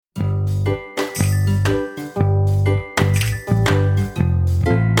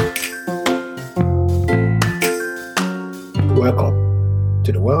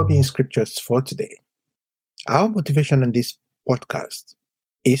wellbeing scriptures for today. Our motivation on this podcast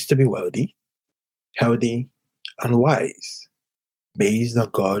is to be wealthy, healthy, and wise based on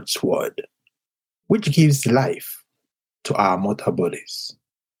God's word, which gives life to our mortal bodies.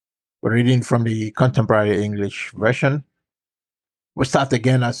 We're reading from the Contemporary English Version. We'll start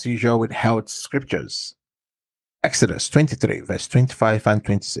again as usual with health scriptures. Exodus 23, verse 25 and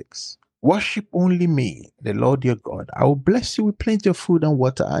 26. Worship only me, the Lord your God. I will bless you with plenty of food and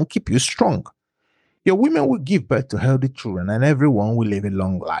water and keep you strong. Your women will give birth to healthy children, and everyone will live a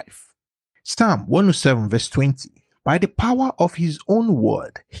long life. Psalm 107, verse 20. By the power of his own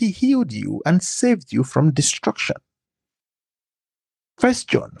word, he healed you and saved you from destruction. 1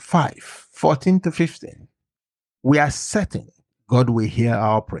 John 5, 14 to 15. We are certain God will hear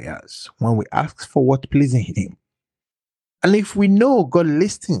our prayers when we ask for what pleases him. And if we know God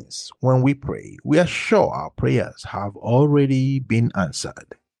listens when we pray, we are sure our prayers have already been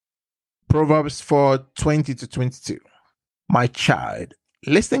answered. Proverbs 4, 20 to 22. My child,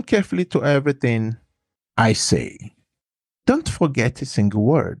 listen carefully to everything I say. Don't forget a single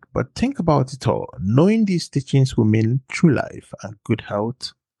word, but think about it all. Knowing these teachings will mean true life and good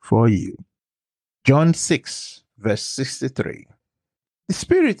health for you. John 6, verse 63. The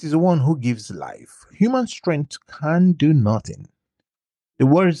Spirit is the one who gives life. Human strength can do nothing. The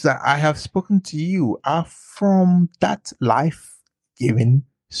words that I have spoken to you are from that life-giving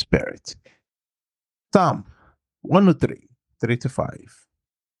Spirit. Psalm 103, 3 to 5.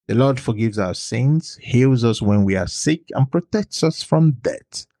 The Lord forgives our sins, heals us when we are sick, and protects us from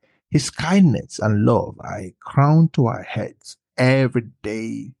death. His kindness and love are a crown to our heads every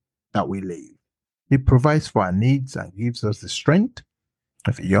day that we live. He provides for our needs and gives us the strength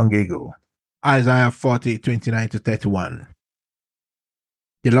of a young eagle. Isaiah 40, 29 to 31.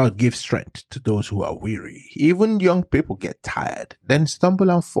 The Lord gives strength to those who are weary. Even young people get tired, then stumble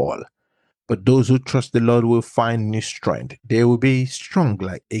and fall. But those who trust the Lord will find new strength. They will be strong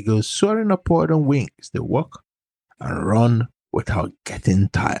like eagles, soaring upward on wings. They walk and run without getting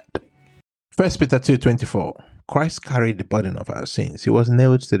tired. 1 Peter 2:24. Christ carried the burden of our sins. He was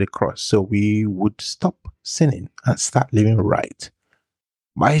nailed to the cross so we would stop sinning and start living right.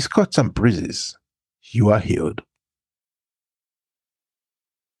 By his cuts and bruises, you are healed.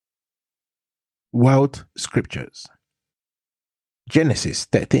 Wealth Scriptures. Genesis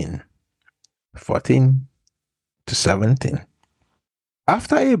 13, 14 to 17.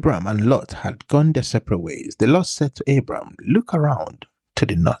 After Abram and Lot had gone their separate ways, the Lord said to Abram, look around to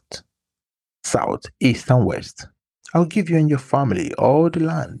the north, south, east, and west. I'll give you and your family all the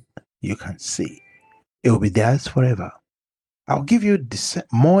land you can see. It will be theirs forever. I'll give you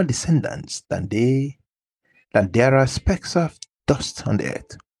more descendants than there are specks of dust on the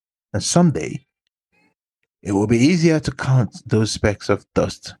earth. And someday, it will be easier to count those specks of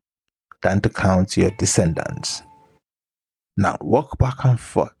dust than to count your descendants. Now walk back and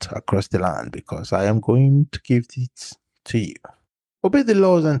forth across the land because I am going to give it to you. Obey the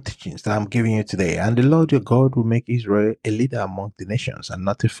laws and teachings that I'm giving you today, and the Lord your God will make Israel a leader among the nations and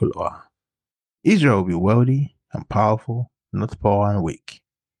not a follower. Israel will be wealthy and powerful, not poor and weak.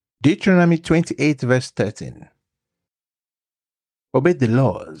 Deuteronomy 28 verse 13. Obey the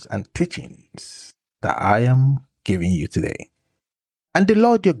laws and teachings that I am giving you today. And the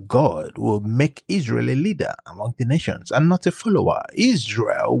Lord your God will make Israel a leader among the nations and not a follower.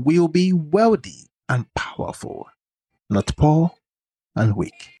 Israel will be wealthy and powerful, not poor and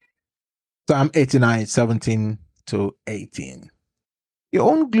weak. Psalm 89, 17 to 18. Your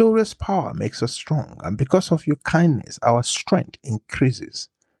own glorious power makes us strong, and because of your kindness, our strength increases.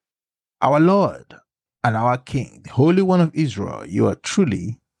 Our Lord and our King, the Holy One of Israel, you are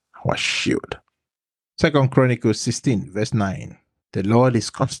truly our shield. 2 Chronicles 16, verse 9. The Lord is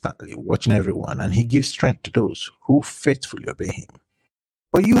constantly watching everyone, and he gives strength to those who faithfully obey him.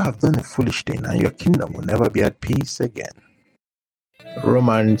 But you have done a foolish thing, and your kingdom will never be at peace again.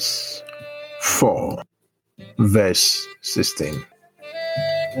 Romans 4, verse 16.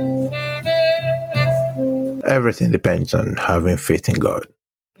 Everything depends on having faith in God,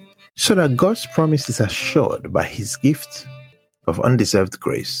 so that God's promise is assured by his gift of undeserved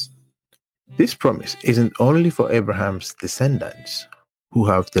grace. This promise isn't only for Abraham's descendants who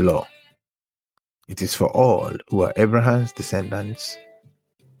have the law. It is for all who are Abraham's descendants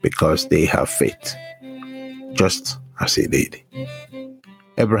because they have faith, just as he did.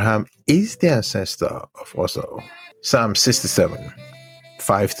 Abraham is the ancestor of us all. Psalm 67,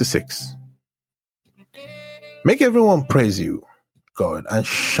 5 to 6. Make everyone praise you, God, and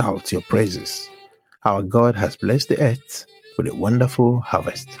shout your praises. Our God has blessed the earth with a wonderful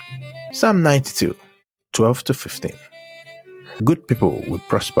harvest. Psalm 92, 12 to 15. Good people will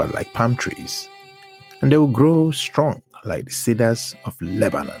prosper like palm trees, and they will grow strong like the cedars of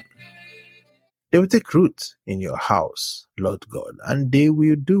Lebanon. They will take root in your house, Lord God, and they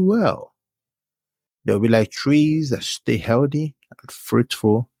will do well. They will be like trees that stay healthy and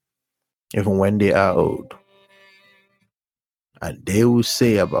fruitful even when they are old. And they will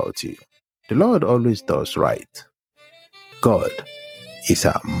say about you, the Lord always does right. God is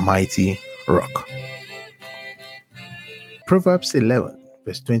our mighty rock. Proverbs 11,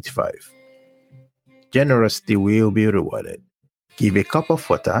 verse 25. Generosity will be rewarded. Give a cup of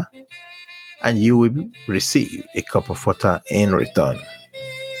water, and you will receive a cup of water in return.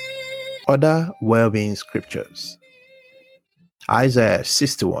 Other well-being scriptures. Isaiah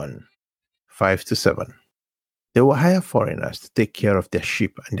 61, 5-7. They will hire foreigners to take care of their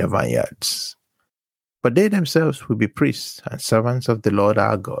sheep and their vineyards. But they themselves will be priests and servants of the Lord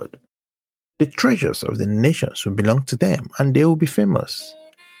our God. The treasures of the nations will belong to them, and they will be famous.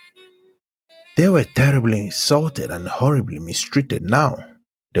 They were terribly insulted and horribly mistreated. Now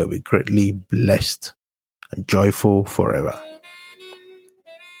they will be greatly blessed and joyful forever.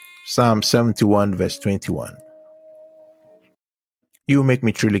 Psalm 71, verse 21. You will make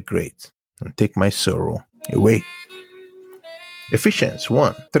me truly great and take my sorrow away. Ephesians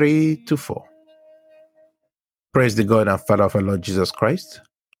 1, 3-4. Praise the God and Father of our Lord Jesus Christ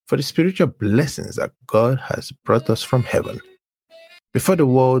for the spiritual blessings that God has brought us from heaven. Before the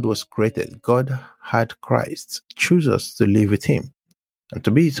world was created, God had Christ choose us to live with Him and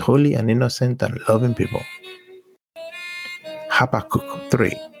to be His holy and innocent and loving people. Habakkuk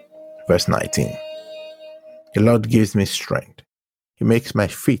 3, verse 19. The Lord gives me strength. He makes my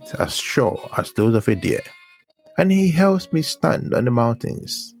feet as sure as those of a deer, and He helps me stand on the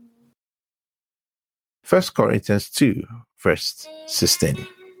mountains. 1 Corinthians 2, verse 16.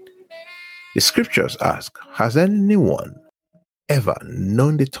 The scriptures ask, has anyone ever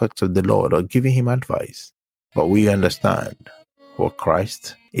known the thoughts of the Lord or given Him advice? But we understand what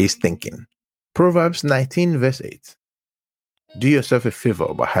Christ is thinking. Proverbs 19, verse 8. Do yourself a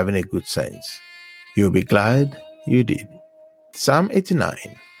favor by having a good sense. You'll be glad you did. Psalm 89,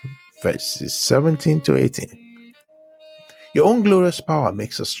 verses 17-18. Your own glorious power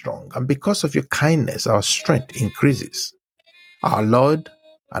makes us strong, and because of your kindness, our strength increases. Our Lord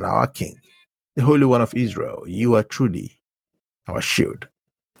and our King, the Holy One of Israel, you are truly our shield.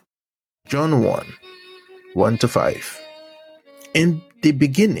 John 1, 1-5. In the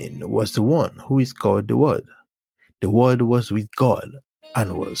beginning was the one who is called the Word. The Word was with God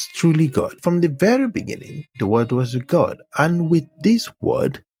and was truly God. From the very beginning, the Word was with God, and with this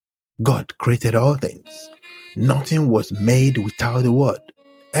Word, God created all things. Nothing was made without the Word.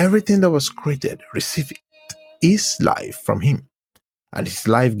 Everything that was created received His life from Him, and His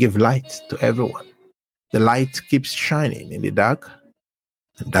life gave light to everyone. The light keeps shining in the dark,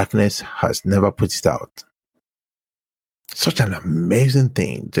 and darkness has never put it out. Such an amazing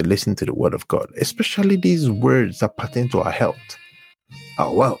thing to listen to the Word of God, especially these words that pertain to our health,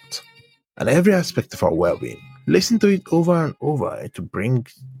 our wealth, and every aspect of our well-being. Listen to it over and over to bring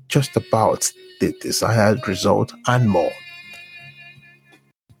just about the desired result and more.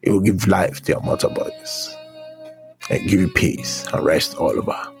 It will give life to your mortal bodies and give you peace and rest all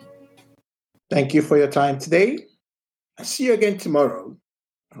over. Thank you for your time today. I'll see you again tomorrow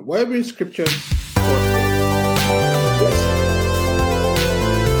on Wellbeing Scriptures